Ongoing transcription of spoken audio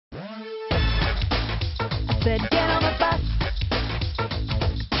said, get on the bus.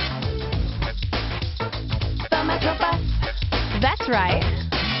 The Metro bus. That's right.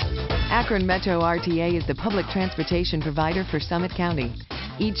 Akron Metro RTA is the public transportation provider for Summit County.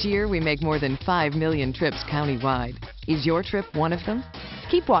 Each year, we make more than 5 million trips countywide. Is your trip one of them?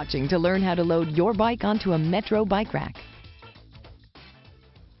 Keep watching to learn how to load your bike onto a Metro bike rack.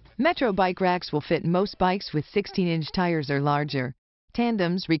 Metro bike racks will fit most bikes with 16-inch tires or larger.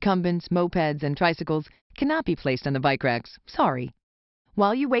 Tandems, recumbents, mopeds, and tricycles cannot be placed on the bike racks. Sorry.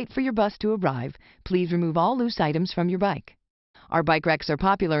 While you wait for your bus to arrive, please remove all loose items from your bike. Our bike racks are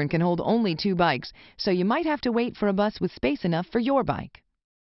popular and can hold only 2 bikes, so you might have to wait for a bus with space enough for your bike.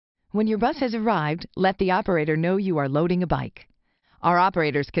 When your bus has arrived, let the operator know you are loading a bike. Our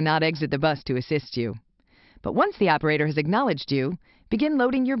operators cannot exit the bus to assist you. But once the operator has acknowledged you, begin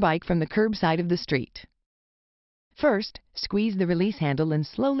loading your bike from the curb side of the street. First, squeeze the release handle and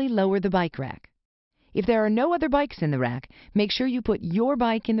slowly lower the bike rack. If there are no other bikes in the rack, make sure you put your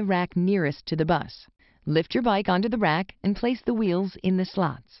bike in the rack nearest to the bus. Lift your bike onto the rack and place the wheels in the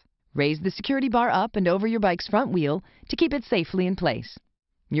slots. Raise the security bar up and over your bike's front wheel to keep it safely in place.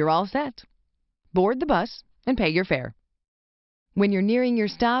 You're all set. Board the bus and pay your fare. When you're nearing your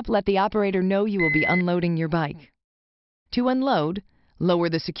stop, let the operator know you will be unloading your bike. To unload, lower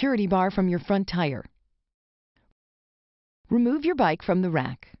the security bar from your front tire. Remove your bike from the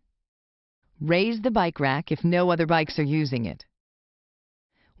rack. Raise the bike rack if no other bikes are using it.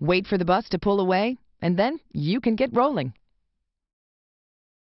 Wait for the bus to pull away, and then you can get rolling.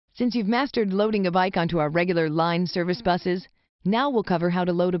 Since you've mastered loading a bike onto our regular line service buses, now we'll cover how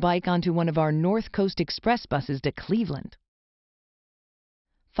to load a bike onto one of our North Coast Express buses to Cleveland.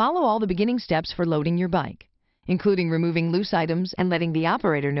 Follow all the beginning steps for loading your bike, including removing loose items and letting the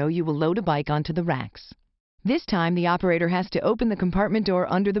operator know you will load a bike onto the racks. This time, the operator has to open the compartment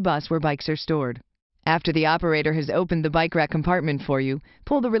door under the bus where bikes are stored. After the operator has opened the bike rack compartment for you,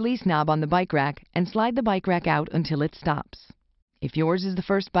 pull the release knob on the bike rack and slide the bike rack out until it stops. If yours is the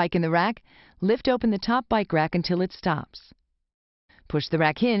first bike in the rack, lift open the top bike rack until it stops. Push the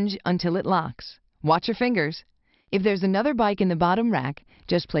rack hinge until it locks. Watch your fingers. If there's another bike in the bottom rack,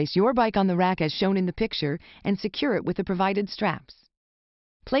 just place your bike on the rack as shown in the picture and secure it with the provided straps.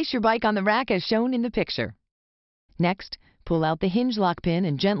 Place your bike on the rack as shown in the picture. Next, pull out the hinge lock pin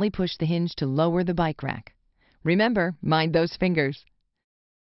and gently push the hinge to lower the bike rack. Remember, mind those fingers.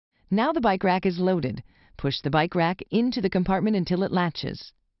 Now the bike rack is loaded. Push the bike rack into the compartment until it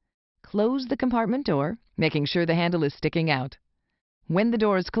latches. Close the compartment door, making sure the handle is sticking out. When the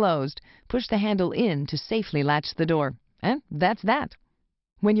door is closed, push the handle in to safely latch the door. And that's that.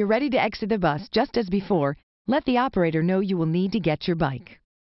 When you're ready to exit the bus, just as before, let the operator know you will need to get your bike.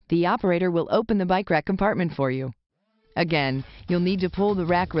 The operator will open the bike rack compartment for you. Again, you'll need to pull the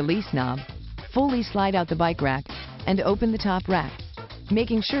rack release knob, fully slide out the bike rack, and open the top rack,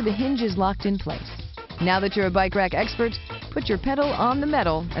 making sure the hinge is locked in place. Now that you're a bike rack expert, put your pedal on the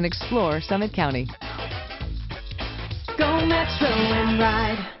metal and explore Summit County. Go Metro and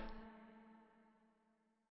ride.